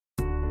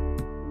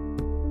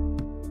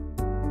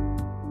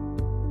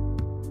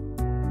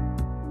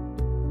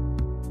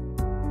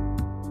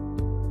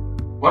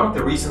One of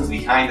the reasons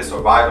behind the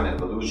survival and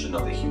evolution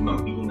of the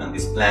human being on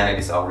this planet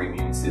is our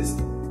immune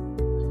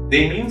system.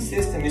 The immune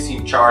system is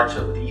in charge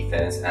of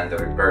defense and the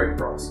repairing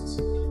process.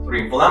 Through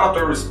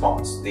inflammatory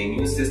response, the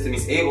immune system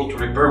is able to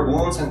repair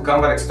wounds and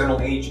combat external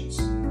agents.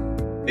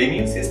 The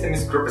immune system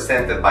is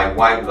represented by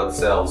white blood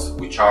cells,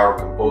 which are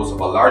composed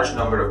of a large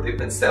number of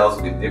different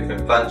cells with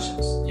different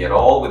functions, yet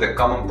all with the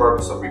common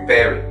purpose of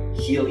repairing,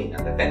 healing,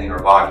 and defending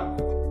our body.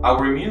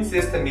 Our immune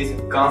system is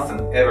in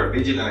constant,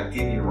 ever-vigilant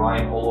activity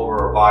running all over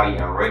our body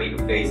and ready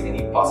to face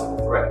any possible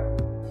threat.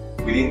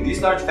 Within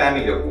this large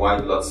family of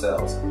white blood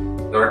cells,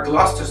 there are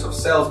clusters of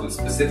cells with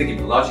specific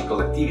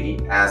immunological activity,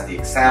 as the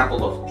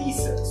example of T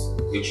cells,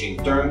 which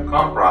in turn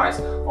comprise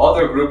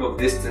other group of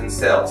distant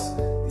cells.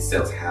 These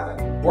cells have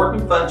an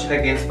important function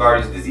against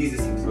various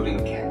diseases, including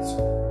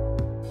cancer.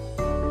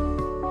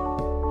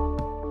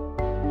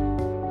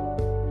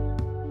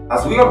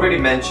 As we already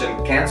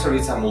mentioned, cancer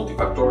is a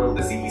multifactorial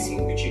disease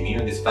in which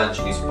immune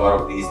dysfunction is part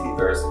of these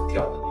diverse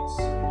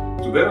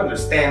etiologies. To better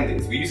understand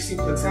this, we use a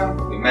simple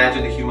example.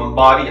 Imagine the human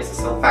body as a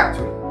cell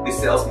factory. These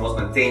cells must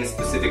maintain a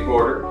specific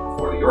order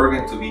for the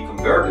organ to be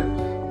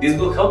converted. This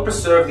will help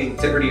preserve the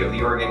integrity of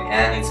the organ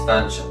and its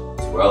function,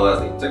 as well as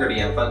the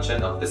integrity and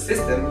function of the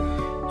system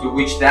to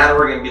which that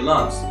organ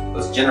belongs,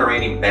 thus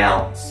generating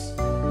balance.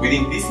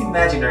 Within this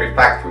imaginary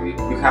factory,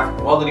 we have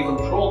quality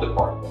control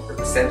department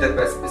represented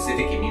by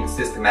specific immune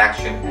system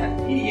action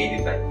and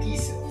mediated by T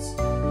cells.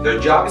 Their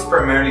job is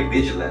primarily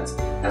vigilance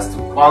as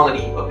to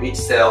quality of each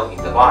cell in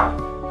the body.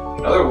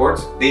 In other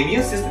words, the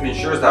immune system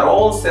ensures that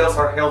all cells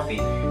are healthy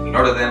in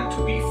order for them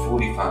to be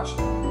fully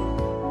functional.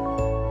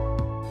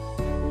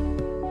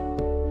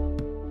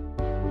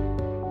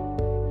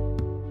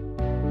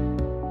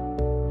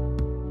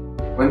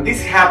 When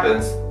this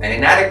happens, an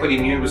inadequate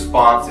immune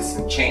response is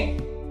unchained,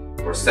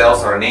 where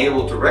cells are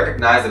unable to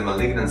recognize the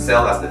malignant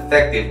cell as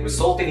defective,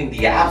 resulting in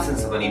the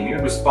absence of an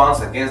immune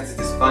response against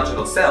these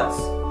dysfunctional cells.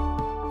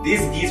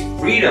 This gives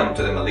freedom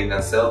to the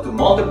malignant cell to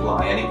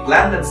multiply and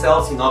implant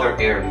themselves in other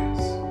areas.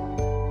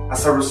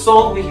 As a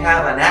result, we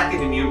have an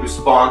active immune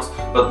response,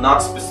 but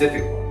not a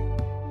specific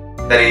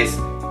one. That is,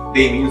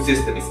 the immune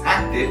system is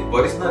active,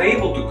 but is not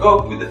able to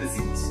cope with the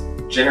disease,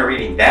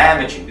 generating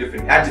damage in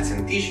different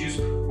adjacent tissues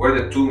where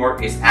the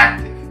tumor is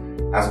active,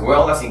 as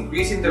well as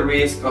increasing the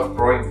risk of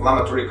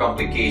pro-inflammatory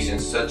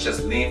complications such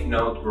as lymph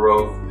node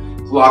growth,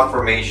 clot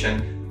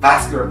formation,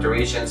 vascular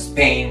alterations,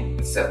 pain,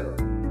 etc.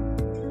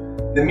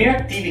 The mere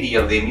activity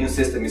of the immune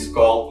system is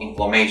called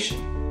inflammation.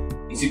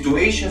 In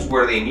situations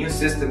where the immune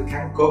system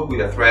can cope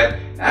with a threat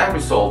and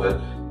resolve it,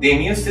 the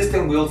immune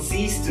system will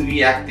cease to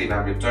be active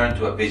and return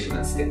to a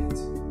vigilant state.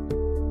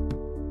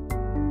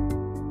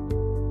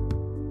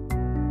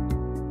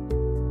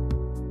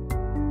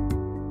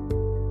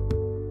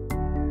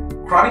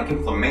 Chronic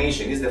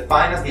inflammation is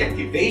defined as the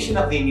activation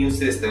of the immune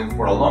system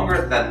for a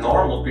longer than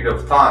normal period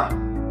of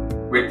time,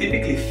 where it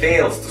typically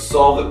fails to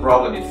solve the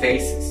problem it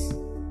faces,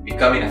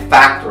 becoming a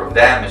factor of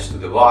damage to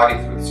the body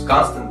through this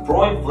constant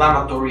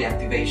pro-inflammatory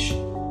activation.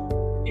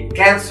 In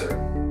cancer,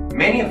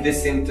 many of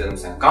these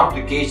symptoms and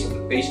complications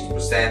that patients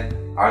present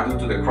are due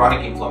to the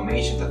chronic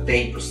inflammation that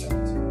they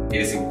present.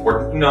 It is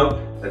important to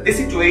note that this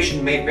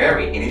situation may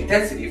vary in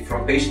intensity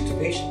from patient to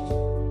patient.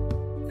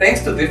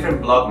 Thanks to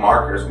different blood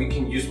markers, we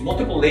can use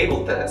multiple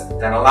label tests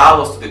that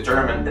allow us to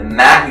determine the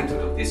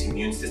magnitude of this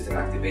immune system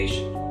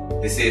activation.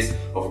 This is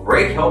of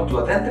great help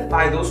to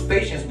identify those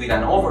patients with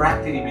an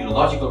overactive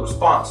immunological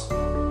response,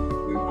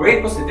 with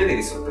great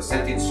possibilities of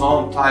presenting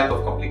some type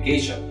of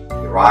complication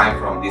derived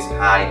from this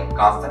high and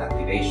constant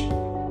activation.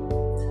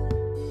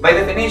 By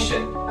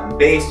definition, and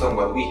based on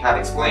what we have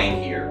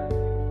explained here,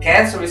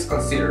 cancer is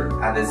considered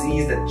a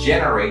disease that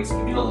generates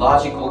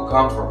immunological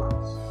compromise,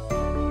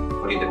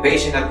 putting the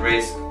patient at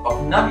risk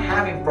of not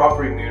having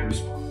proper immune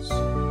response.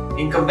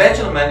 In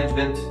conventional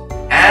management,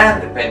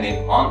 and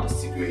depending on the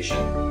situation,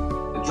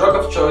 the drug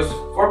of choice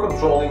for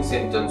controlling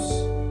symptoms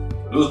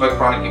produced by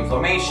chronic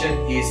inflammation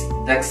is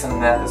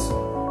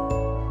dexamethasone.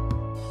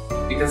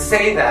 We can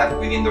say that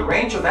within the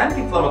range of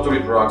anti-inflammatory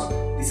drugs,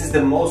 this is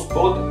the most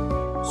potent,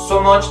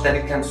 so much that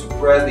it can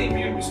suppress the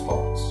immune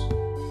response,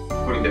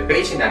 putting the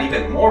patient at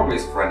even more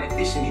risk for an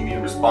efficient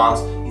immune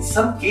response, in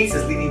some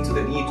cases leading to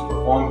the need to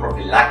perform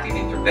prophylactic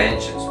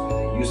interventions with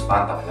the use of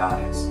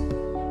antibiotics.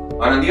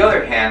 And on the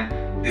other hand,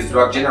 this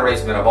drug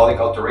generates metabolic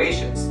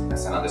alterations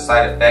as an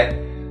side effect,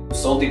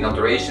 resulting in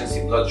alterations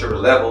in blood sugar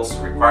levels,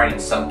 requiring in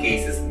some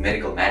cases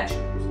medical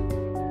management.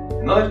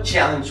 Another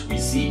challenge we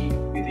see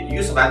with the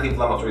use of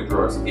anti-inflammatory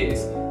drugs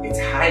is its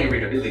high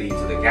irritability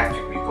to the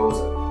gastric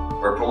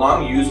mucosa, where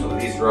prolonged use of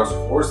these drugs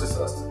forces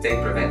us to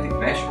take preventive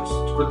measures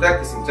to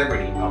protect the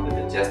integrity of the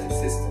digestive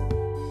system.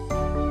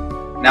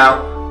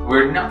 Now,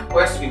 we're not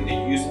questioning the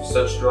use of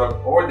such drug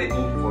or the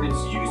need for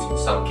its use in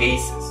some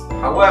cases.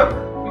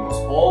 However, we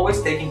must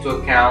always take into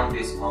account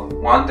these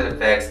unwanted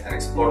effects and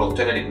explore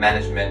alternative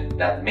management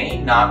that may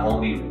not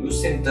only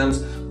reduce symptoms,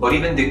 but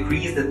even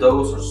decrease the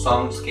dose or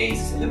some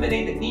cases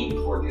eliminate the need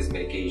for these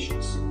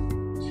medications.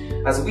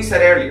 As we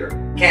said earlier,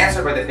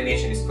 cancer by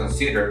definition is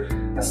considered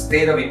a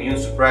state of immune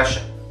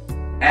suppression,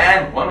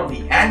 And one of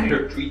the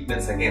angular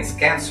treatments against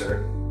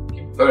cancer,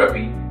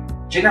 chemotherapy,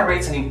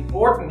 generates an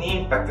important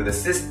impact to the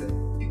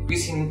system,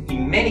 decreasing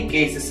in many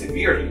cases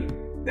severely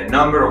the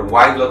number of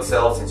white blood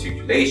cells in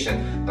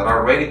circulation that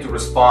are ready to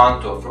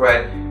respond to a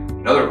threat.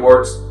 In other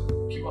words,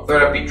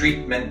 chemotherapy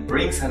treatment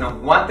brings an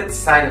unwanted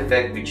side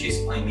effect, which is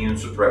immune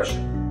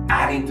suppression,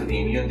 adding to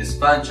the immune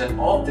dysfunction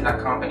often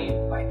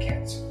accompanied by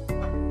cancer.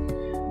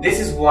 This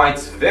is why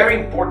it's very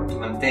important to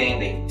maintain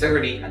the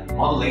integrity and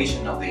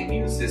modulation of the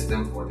immune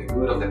system for the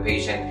good of the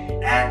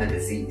patient and the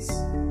disease.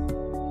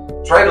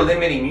 Try to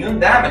limit immune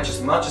damage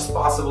as much as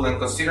possible and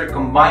consider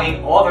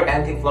combining other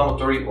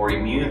anti-inflammatory or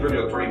immune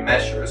regulatory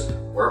measures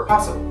where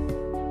possible.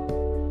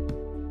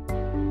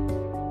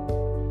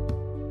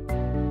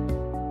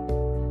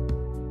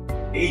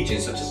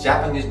 Agents such as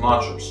Japanese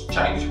mushrooms,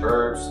 Chinese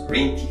herbs,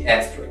 green tea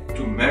extract,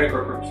 turmeric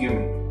or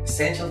curcumin,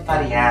 essential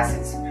fatty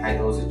acids in high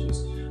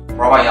dosages,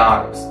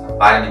 probiotics, and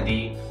vitamin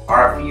D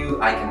are a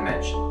few I can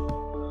mention.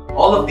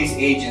 All of these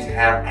agents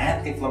have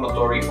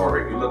anti-inflammatory or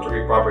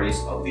regulatory properties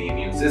of the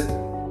immune system.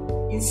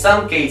 In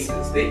some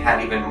cases, they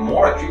have even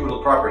more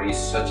attributable properties,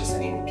 such as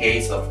in the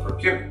case of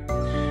curcumin,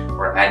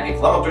 where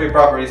anti-inflammatory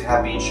properties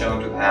have been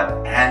shown to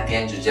have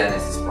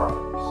anti-angiogenesis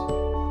properties.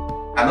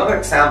 Another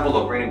example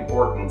of great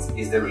importance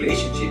is the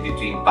relationship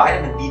between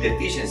vitamin D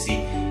deficiency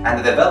and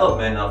the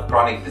development of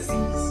chronic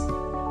disease,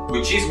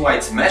 which is why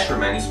its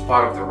measurement is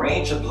part of the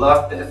range of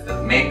blood tests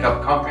that make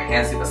up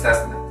comprehensive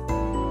assessment.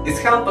 This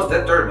helps us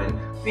determine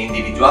the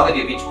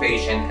individuality of each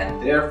patient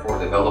and therefore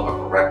develop a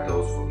correct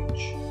dose for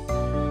each.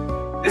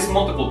 These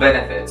multiple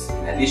benefits,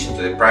 in addition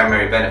to the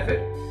primary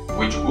benefit,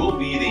 which will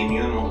be the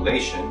immune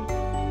modulation,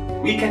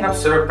 we can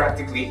observe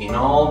practically in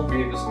all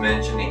previously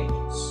mentioned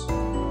agents.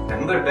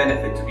 Another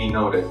benefit to be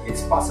noted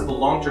is possible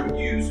long-term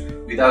use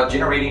without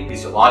generating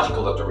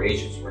physiological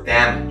alterations or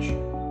damage,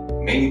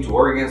 mainly to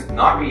organs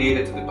not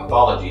related to the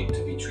pathology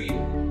to be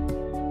treated,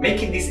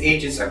 making these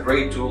agents a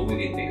great tool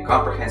within the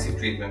comprehensive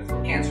treatment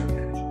for cancer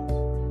management.